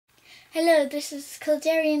Hello, this is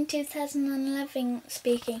Kildarian 2011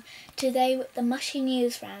 speaking, today with the Moshi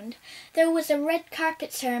News Round. There was a red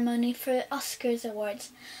carpet ceremony for the Oscars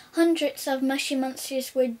Awards. Hundreds of Moshi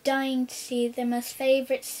monsters were dying to see their most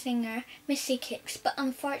favourite singer, Missy Kicks, but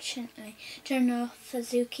unfortunately General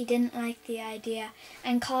Fazuki didn't like the idea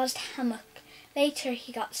and caused havoc. Later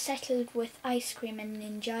he got settled with ice cream and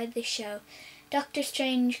enjoyed the show. Dr.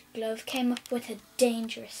 Strangeglove came up with a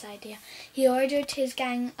dangerous idea. He ordered his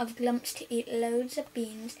gang of glumps to eat loads of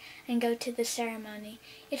beans and go to the ceremony.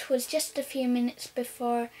 It was just a few minutes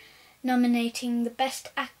before nominating the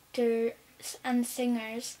best actors and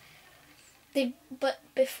singers. But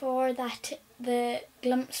before that, the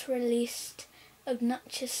glumps released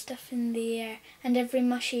obnoxious stuff in the air, and every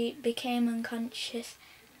Moshi became unconscious,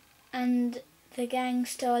 and the gang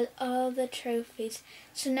stole all the trophies.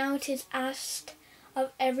 So now it is asked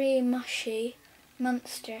of every Moshi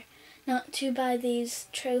monster not to buy these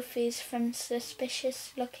trophies from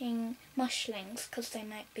suspicious looking mushlings, because they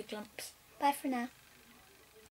might be glumps. Bye for now.